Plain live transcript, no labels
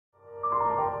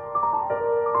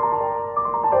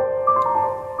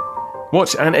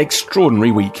What an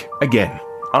extraordinary week again.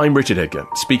 I'm Richard Edgar,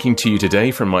 speaking to you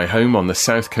today from my home on the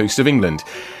south coast of England.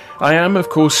 I am, of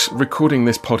course, recording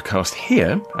this podcast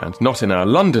here and not in our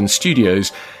London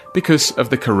studios because of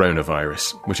the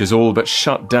coronavirus, which has all but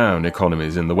shut down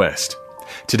economies in the West.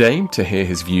 Today, to hear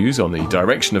his views on the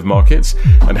direction of markets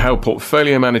and how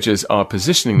portfolio managers are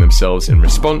positioning themselves in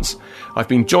response, I've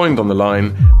been joined on the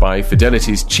line by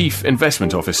Fidelity's Chief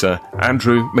Investment Officer,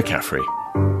 Andrew McCaffrey.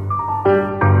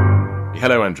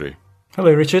 Hello, Andrew.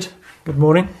 Hello, Richard. Good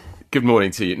morning. Good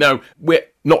morning to you. Now, we're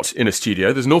not in a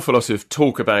studio. There's an awful lot of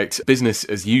talk about business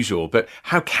as usual, but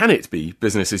how can it be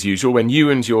business as usual when you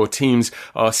and your teams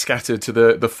are scattered to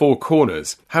the four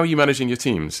corners? How are you managing your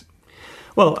teams?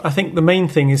 Well, I think the main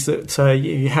thing is that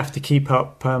you have to keep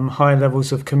up high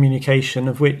levels of communication,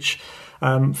 of which,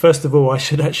 first of all, I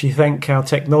should actually thank our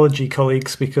technology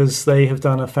colleagues because they have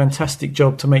done a fantastic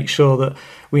job to make sure that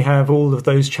we have all of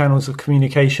those channels of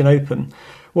communication open.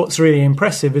 What's really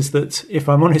impressive is that, if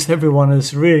I'm honest, everyone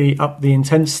has really upped the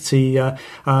intensity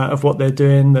of what they're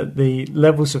doing, that the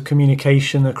levels of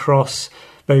communication across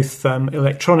both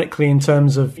electronically in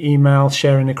terms of email,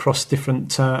 sharing across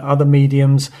different other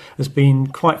mediums has been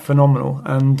quite phenomenal.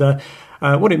 And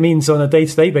what it means on a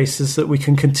day-to-day basis is that we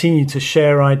can continue to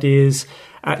share ideas,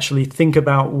 actually think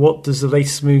about what does the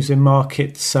latest moves in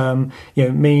markets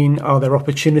mean. Are there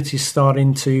opportunities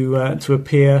starting to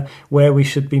appear where we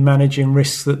should be managing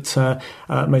risks that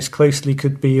most closely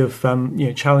could be of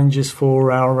challenges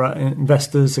for our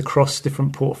investors across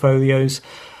different portfolios.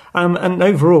 And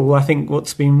overall, I think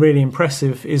what's been really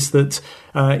impressive is that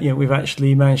we've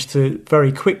actually managed to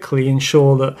very quickly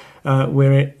ensure that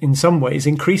we're in some ways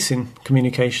increasing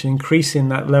communication, increasing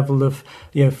that level of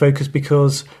focus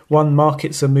because, one,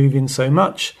 markets are moving so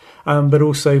much, but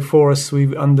also for us,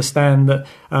 we understand that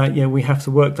we have to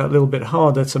work that little bit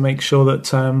harder to make sure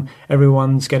that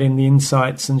everyone's getting the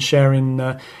insights and sharing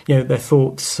their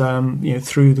thoughts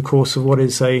through the course of what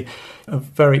is a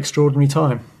very extraordinary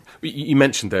time. You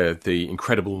mentioned the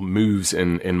incredible moves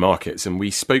in markets, and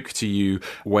we spoke to you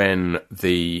when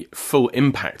the full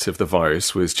impact of the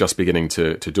virus was just beginning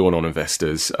to dawn on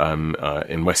investors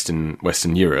in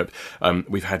Western Europe.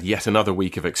 We've had yet another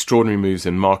week of extraordinary moves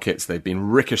in markets. They've been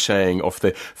ricocheting off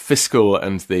the fiscal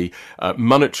and the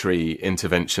monetary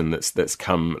intervention that's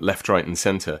come left, right and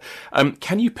centre.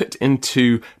 Can you put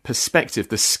into perspective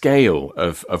the scale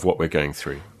of what we're going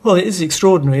through? Well, it is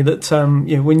extraordinary that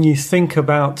when you think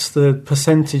about the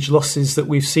percentage losses that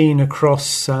we've seen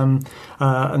across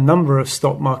a number of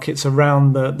stock markets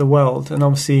around the world, and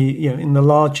obviously in the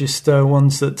largest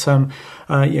ones that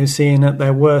seeing at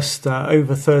their worst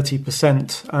over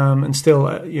 30%, and still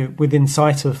within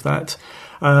sight of that.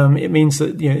 It means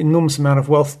that enormous amount of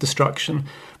wealth destruction,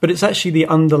 but it's actually the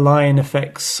underlying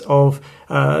effects of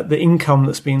the income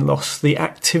that's been lost, the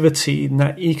activity, and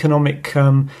that economic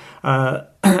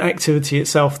activity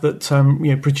itself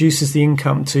that produces the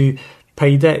income to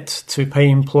pay debt, to pay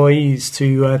employees,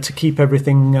 to keep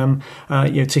everything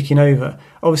ticking over.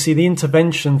 Obviously, the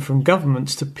intervention from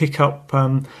governments to pick up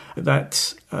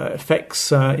that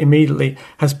effects immediately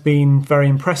has been very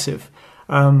impressive.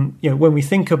 When we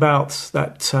think about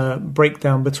that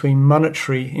breakdown between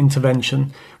monetary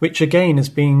intervention, which again has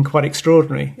been quite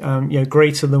extraordinary,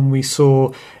 greater than we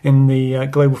saw in the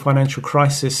global financial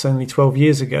crisis only 12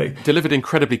 years ago. Delivered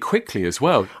incredibly quickly as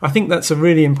well. I think that's a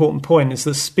really important point, is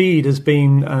the speed has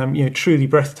been truly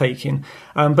breathtaking.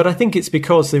 But I think it's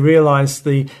because they realise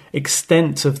the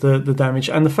extent of the damage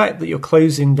and the fact that you're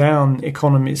closing down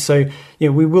economies. So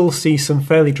we will see some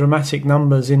fairly dramatic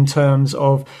numbers in terms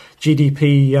of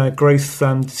GDP growth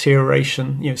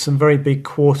deterioration, some very big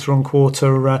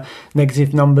quarter-on-quarter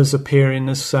negative numbers appearing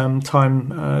as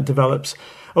time develops.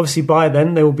 Obviously, by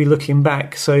then, they will be looking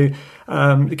back. So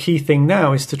the key thing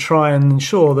now is to try and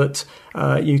ensure that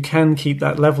you can keep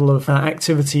that level of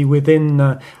activity within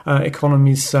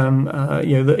economies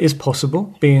that is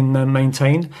possible being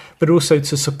maintained, but also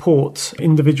to support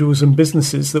individuals and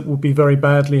businesses that will be very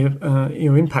badly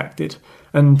impacted.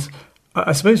 And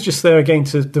I suppose just there again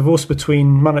to divorce between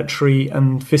monetary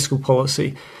and fiscal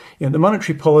policy. The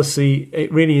monetary policy, it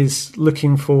really is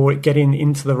looking for it getting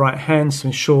into the right hands to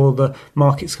ensure the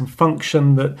markets can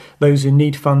function, that those who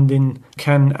need funding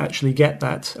can actually get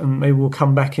that. And maybe we'll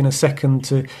come back in a second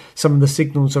to some of the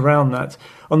signals around that.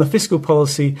 On the fiscal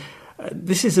policy,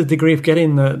 this is a degree of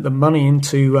getting the money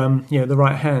into the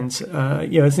right hands.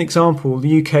 As an example,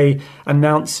 the UK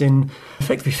announcing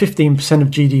effectively 15% of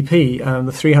GDP,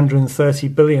 the 330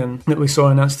 billion that we saw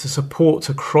announced to support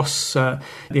across the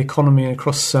economy and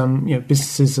across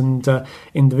businesses and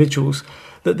individuals.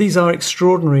 That these are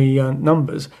extraordinary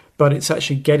numbers. but it's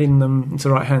actually getting them into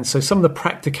the right hands. So some of the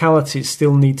practicalities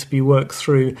still need to be worked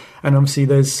through, and obviously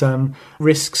there's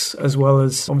risks as well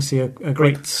as obviously a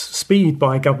great speed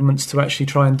by governments to actually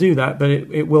try and do that, but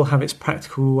it will have its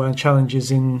practical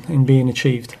challenges in being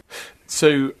achieved.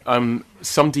 So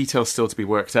some details still to be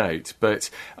worked out, but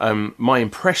my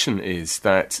impression is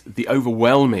that the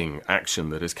overwhelming action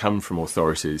that has come from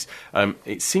authorities,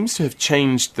 it seems to have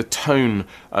changed the tone,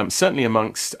 certainly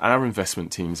amongst our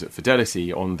investment teams at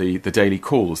Fidelity on the daily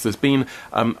calls. There's been,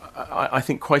 I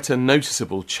think, quite a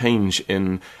noticeable change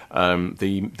in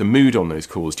the mood on those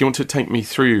calls. Do you want to take me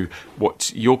through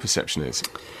what your perception is?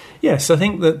 Yes, I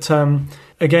think that...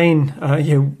 Again,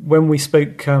 when we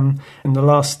spoke in the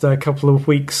last couple of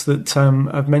weeks, that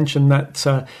I've mentioned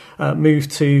that move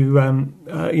to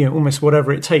almost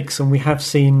whatever it takes, and we have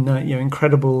seen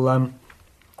incredible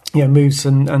moves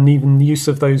and even the use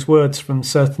of those words from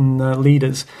certain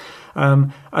leaders.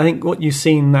 I think what you've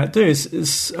seen that do is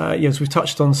as we've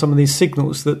touched on some of these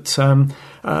signals, that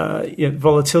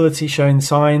volatility showing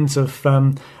signs of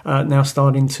now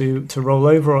starting to roll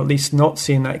over, or at least not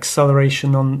seeing that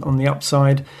acceleration on the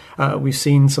upside. We've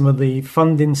seen some of the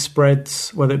funding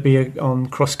spreads, whether it be on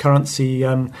cross-currency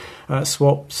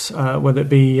swaps, whether it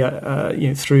be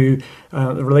through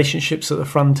the relationships at the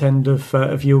front end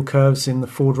of yield curves in the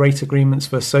forward rate agreements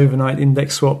versus overnight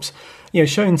index swaps,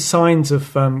 showing signs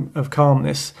of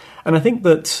calmness. And I think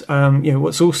that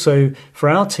what's also for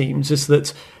our teams is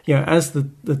that as the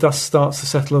dust starts to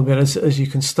settle a bit, as you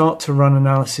can start to run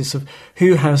analysis of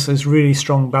who has those really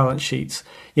strong balance sheets,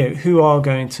 who are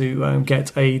going to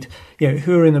get aid,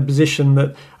 who are in a position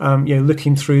that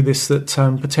looking through this that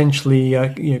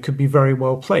potentially could be very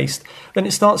well placed, then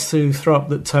it starts to throw up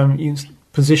that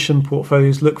position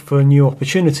portfolios look for new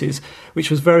opportunities, which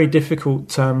was very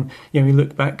difficult. We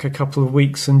look back a couple of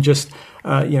weeks and just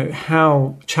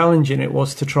how challenging it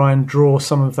was to try and draw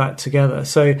some of that together.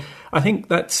 So I think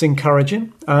that's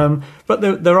encouraging, but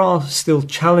there are still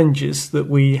challenges that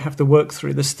we have to work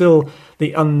through. There's still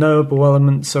the unknowable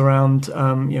elements around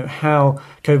how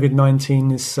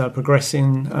COVID-19 is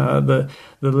progressing, the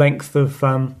length of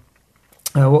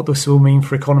what this will mean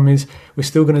for economies. We're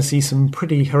still going to see some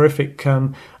pretty horrific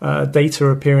data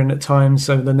appearing at times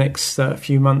over the next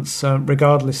few months,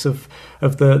 regardless of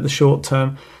the short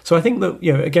term. So I think that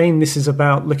again, this is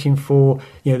about looking for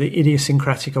the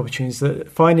idiosyncratic opportunities, that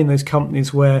finding those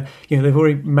companies where they've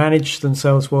already managed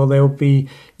themselves well, they'll be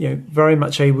very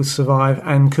much able to survive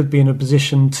and could be in a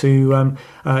position to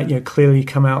clearly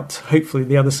come out, hopefully,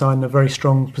 the other side in a very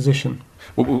strong position.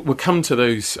 We'll come to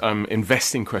those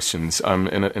investing questions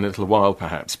in a little while,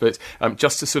 perhaps. But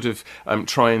just to sort of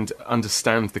try and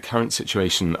understand the current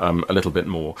situation a little bit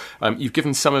more, you've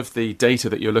given some of the data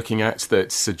that you're looking at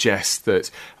that suggests that,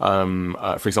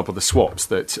 for example, the swaps,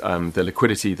 that the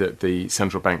liquidity that the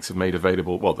central banks have made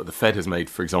available, well, that the Fed has made,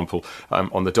 for example,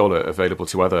 on the dollar available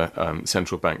to other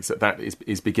central banks, that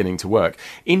is beginning to work.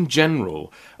 In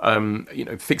general,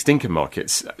 fixed income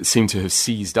markets seem to have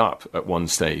seized up at one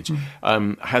stage.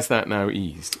 Has that now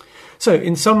eased? So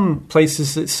in some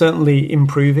places it's certainly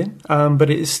improving,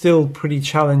 but it is still pretty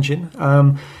challenging.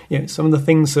 Some of the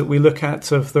things that we look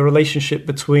at of the relationship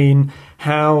between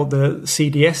how the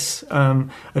CDS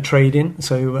are trading,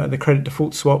 so the credit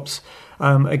default swaps,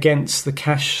 against the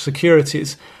cash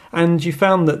securities. And you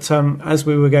found that as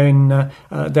we were going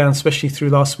down, especially through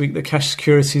last week, the cash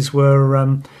securities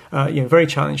were very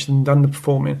challenged and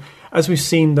underperforming. As we've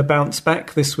seen the bounce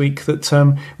back this week,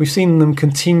 that we've seen them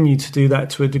continue to do that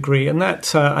to a degree, and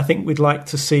that I think we'd like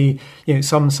to see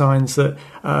some signs that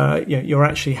you're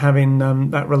actually having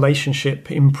that relationship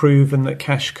improve and that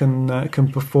cash can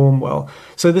perform well.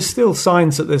 So there's still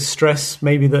signs that there's stress,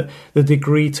 maybe that the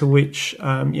degree to which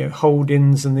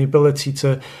holdings and the ability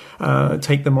to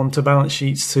take them onto balance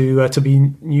sheets to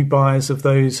be new buyers of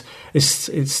those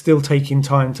is still taking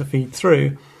time to feed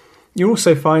through. You're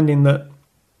also finding that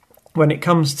when it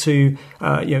comes to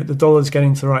the dollars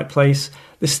getting to the right place,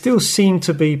 there still seem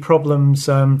to be problems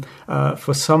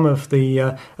for some of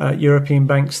the European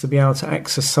banks to be able to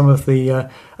access some of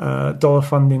the dollar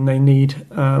funding they need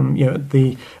at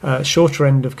the shorter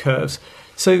end of curves.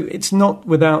 So it's not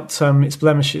without its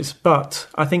blemishes, but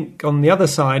I think on the other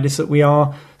side is that we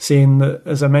are seeing that,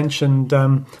 as I mentioned,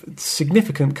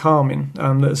 significant calming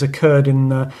that has occurred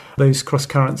in those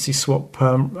cross-currency swap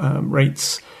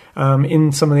rates.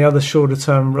 In some of the other shorter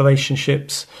term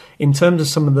relationships, in terms of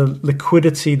some of the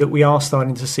liquidity that we are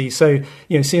starting to see. So,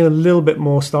 seeing a little bit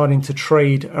more starting to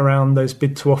trade around those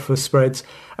bid to offer spreads.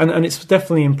 And it's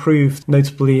definitely improved,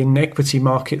 notably in equity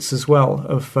markets as well,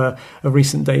 of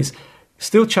recent days.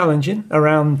 Still challenging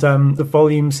around the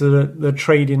volumes that are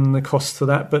trading and the costs to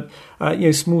that, but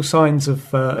small signs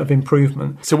of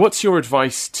improvement. So what's your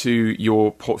advice to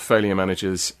your portfolio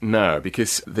managers now?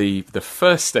 Because the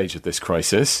first stage of this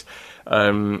crisis,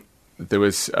 there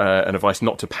was an advice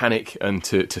not to panic and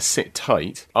to sit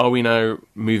tight. Are we now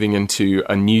moving into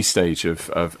a new stage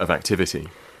of activity?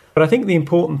 But I think the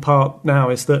important part now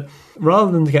is that rather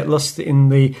than to get lost in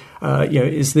the,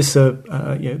 is this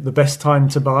the best time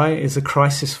to buy? Is the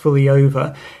crisis fully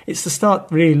over? It's to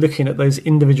start really looking at those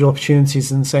individual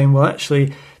opportunities and saying, well,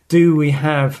 actually, do we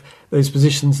have those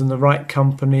positions in the right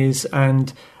companies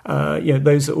and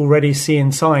those that are already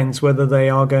seeing signs, whether they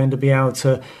are going to be able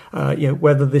to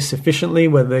weather this efficiently,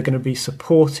 whether they're going to be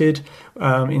supported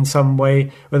in some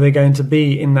way, whether they're going to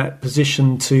be in that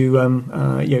position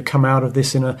to come out of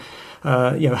this in a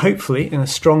hopefully in a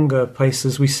stronger place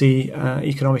as we see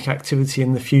economic activity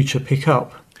in the future pick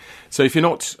up. So if you're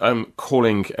not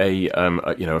calling a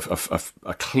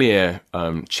clear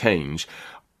change,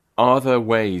 are there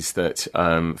ways that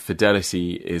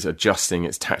Fidelity is adjusting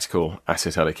its tactical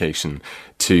asset allocation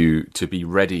to be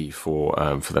ready for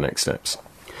the next steps?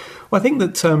 Well, I think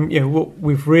that what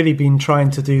we've really been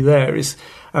trying to do there is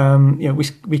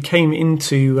we came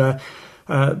into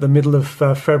the middle of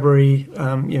February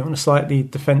on a slightly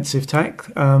defensive tack.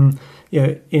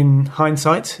 In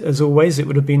hindsight, as always, it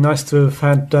would have been nice to have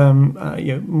had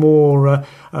more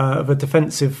of a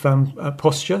defensive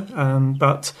posture.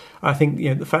 But I think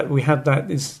the fact that we had that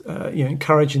is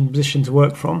encouraging position to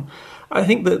work from. I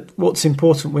think that what's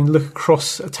important when you look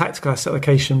across a tactical asset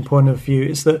allocation point of view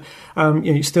is that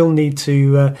you still need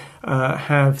to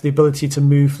have the ability to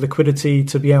move liquidity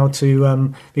to be able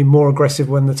to be more aggressive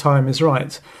when the time is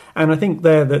right. And I think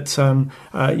there that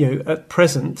at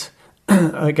present.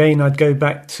 Again, I'd go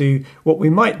back to what we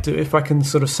might do, if I can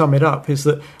sort of sum it up, is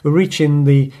that we're reaching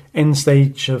the end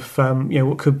stage of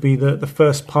what could be the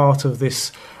first part of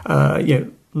this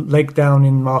leg down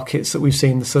in markets that we've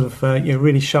seen, the sort of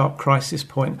really sharp crisis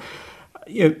point.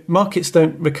 Markets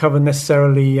don't recover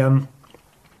necessarily in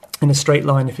a straight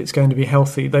line if it's going to be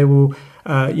healthy. They will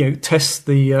test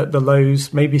the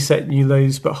lows, maybe set new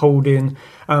lows, but hold in,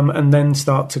 and then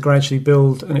start to gradually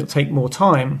build, and it'll take more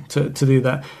time to do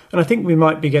that. And I think we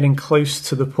might be getting close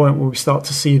to the point where we start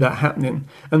to see that happening,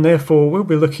 and therefore we'll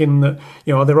be looking at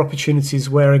are there opportunities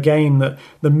where again the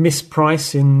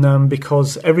mispricing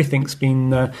because everything's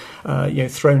been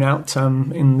thrown out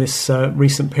in this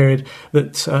recent period,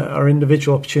 that are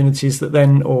individual opportunities that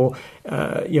then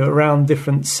around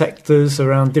different sectors,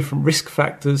 around different risk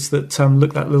factors that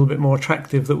look that little bit more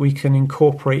attractive that we can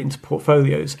incorporate into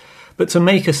portfolios. But to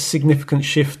make a significant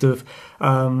shift of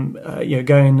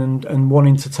going and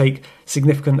wanting to take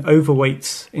significant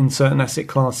overweights in certain asset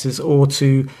classes, or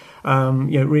to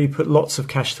really put lots of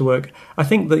cash to work, I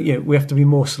think that we have to be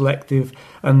more selective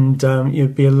and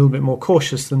be a little bit more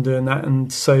cautious than doing that.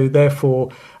 And so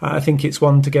therefore I think it's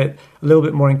one to get a little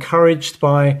bit more encouraged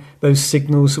by those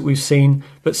signals that we've seen,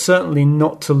 but certainly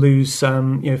not to lose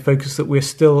focus that we're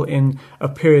still in a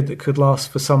period that could last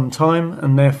for some time,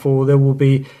 and therefore there will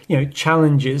be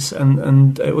challenges,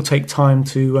 and it will take time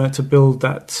to build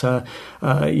that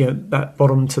that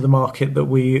bottom to the market that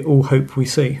we all hope we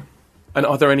see. And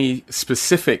are there any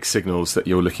specific signals that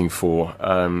you're looking for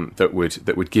that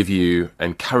would give you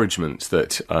encouragement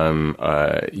that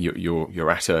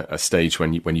you're at a stage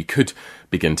when you could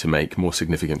begin to make more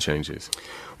significant changes?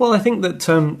 Well, I think that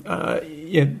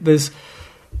there's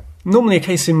normally a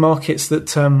case in markets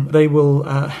that they will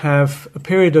have a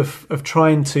period of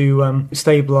trying to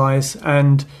stabilise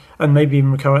and maybe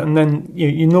even recover, and then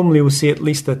you normally will see at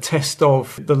least a test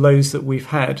of the lows that we've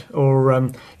had,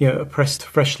 or pressed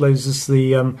fresh lows as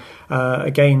the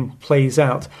again plays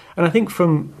out. And I think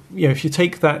from if you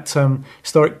take that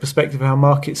historic perspective of how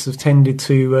markets have tended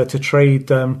to trade,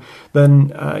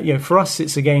 then for us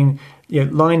it's again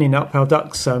lining up our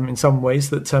ducks in some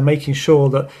ways, that making sure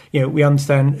that we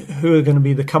understand who are going to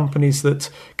be the companies that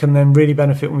can then really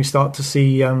benefit when we start to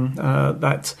see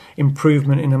that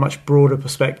improvement in a much broader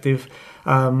perspective.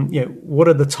 What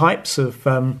are the types of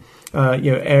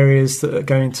areas that are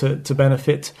going to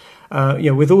benefit?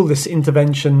 With all this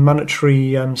intervention,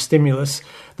 monetary stimulus,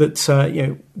 that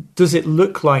does it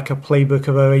look like a playbook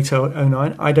of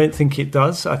 08-09? I don't think it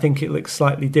does. I think it looks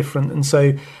slightly different, and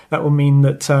so that will mean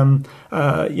that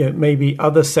maybe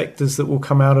other sectors that will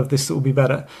come out of this that will be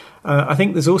better. I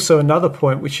think there's also another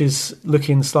point which is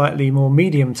looking slightly more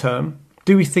medium term.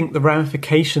 Do we think the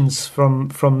ramifications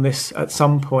from this at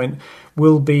some point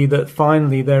will be that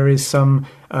finally there is some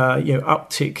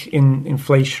uptick in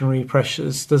inflationary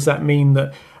pressures? Does that mean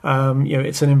that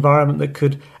it's an environment that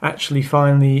could actually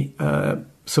finally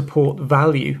support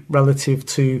value relative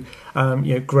to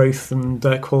growth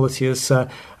and quality as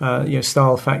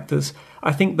style factors.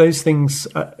 I think those things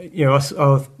are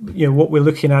what we're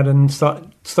looking at, and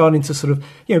starting to sort of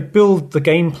build the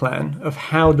game plan of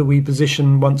how do we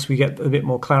position once we get a bit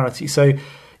more clarity. So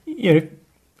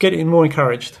getting more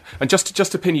encouraged. And just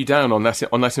to pin you down on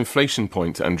that inflation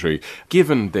point, Andrew,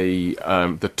 given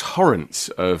the torrents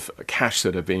of cash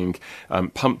that are being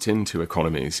pumped into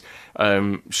economies,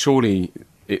 surely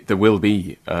there will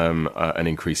be an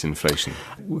increase in inflation.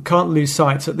 We can't lose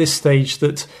sight at this stage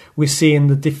that we're seeing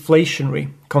the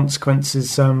deflationary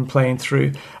consequences playing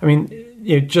through. I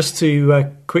mean, just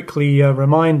to quickly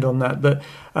remind on that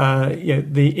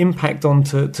the impact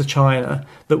onto China,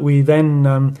 that we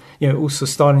then also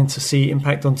starting to see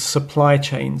impact onto supply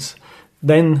chains.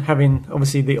 Then having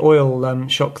obviously the oil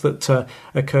shock that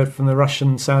occurred from the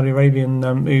Russian, Saudi Arabian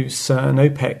moves and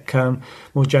OPEC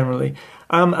more generally.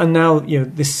 And now,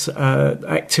 this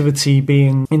activity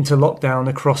being into lockdown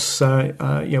across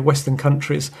Western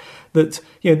countries, that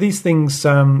these things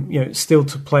still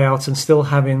to play out and still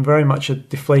having very much a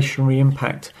deflationary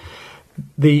impact.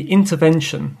 The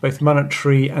intervention, both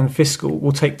monetary and fiscal,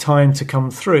 will take time to come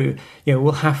through.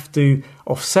 We'll have to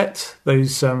offset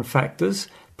those factors,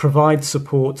 provide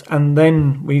support, and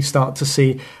then we start to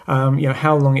see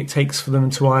how long it takes for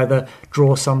them to either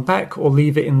draw some back or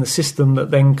leave it in the system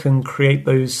that then can create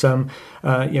those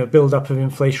build up of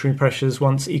inflationary pressures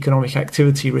once economic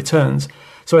activity returns.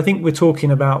 So I think we're talking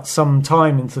about some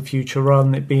time into the future rather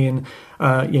than it being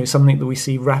something that we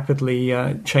see rapidly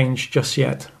change just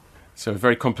yet. So a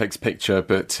very complex picture,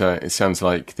 but it sounds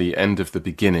like the end of the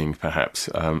beginning, perhaps,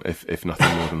 if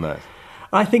nothing more than that.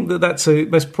 I think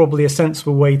that's probably a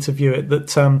sensible way to view it. That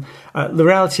the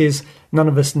reality is none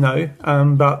of us know,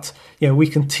 but we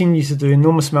continue to do an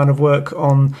enormous amount of work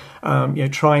on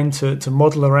trying to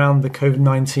model around the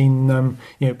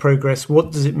COVID-19 progress.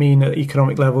 What does it mean at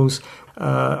economic levels?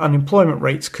 Unemployment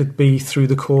rates could be through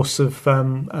the course of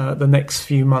the next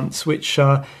few months, which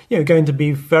are going to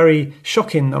be very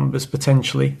shocking numbers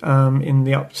potentially in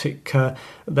the uptick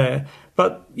there.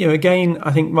 But again,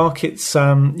 I think markets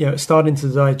starting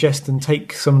to digest and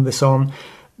take some of this on.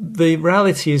 The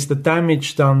reality is the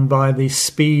damage done by the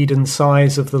speed and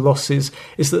size of the losses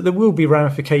is that there will be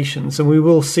ramifications, and we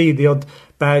will see the odd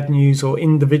bad news or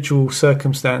individual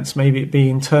circumstance, maybe it be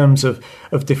in terms of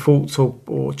default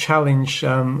or challenge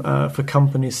for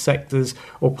companies, sectors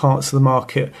or parts of the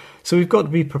market. So we've got to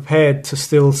be prepared to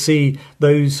still see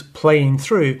those playing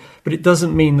through, but it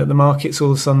doesn't mean that the market's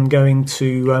all of a sudden going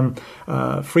to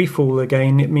free fall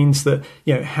again. It means that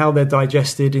how they're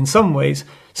digested in some ways.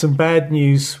 Some bad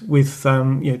news with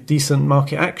decent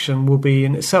market action will be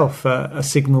in itself a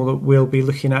signal that we'll be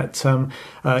looking at for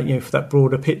that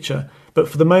broader picture. But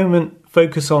for the moment,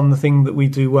 focus on the thing that we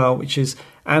do well, which is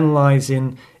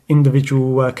analysing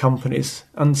individual companies,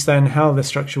 understand how they're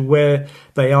structured, where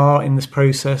they are in this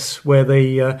process, where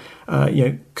they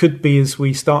could be as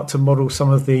we start to model some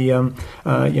of the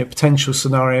potential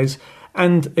scenarios.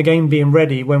 And again, being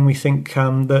ready when we think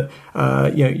that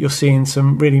you're seeing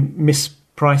some really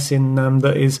mispricing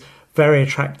that is very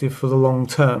attractive for the long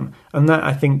term, and that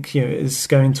I think is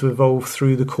going to evolve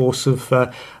through the course of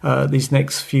these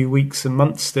next few weeks and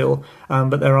months still.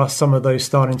 But there are some of those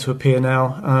starting to appear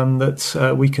now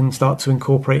that we can start to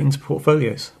incorporate into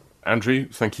portfolios. Andrew,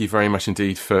 thank you very much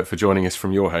indeed for joining us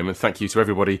from your home, and thank you to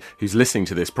everybody who's listening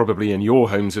to this, probably in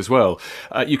your homes as well.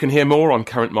 You can hear more on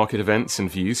current market events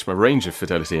and views from a range of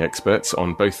Fidelity experts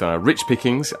on both our Rich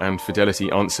Pickings and Fidelity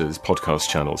Answers podcast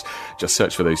channels. Just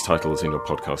search for those titles in your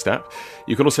podcast app.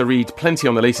 You can also read plenty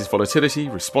on the latest volatility,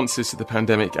 responses to the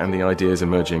pandemic and the ideas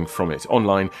emerging from it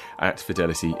online at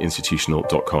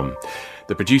fidelityinstitutional.com.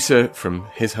 The producer from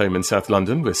his home in South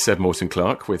London was Seb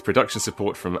Morton-Clark, with production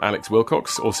support from Alex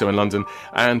Wilcox, also in London,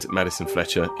 and Madison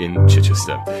Fletcher in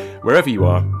Chichester. Wherever you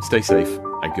are, stay safe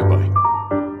and goodbye.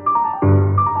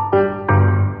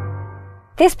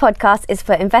 This podcast is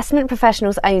for investment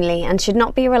professionals only and should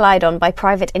not be relied on by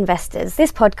private investors.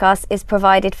 This podcast is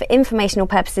provided for informational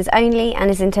purposes only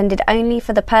and is intended only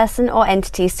for the person or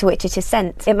entities to which it is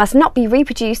sent. It must not be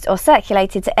reproduced or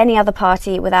circulated to any other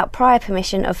party without prior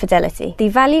permission of Fidelity. The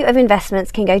value of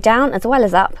investments can go down as well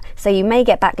as up, so you may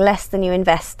get back less than you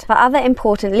invest. For other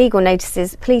important legal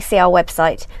notices, please see our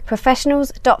website,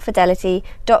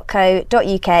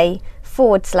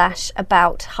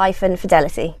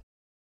 professionals.fidelity.co.uk/about-Fidelity.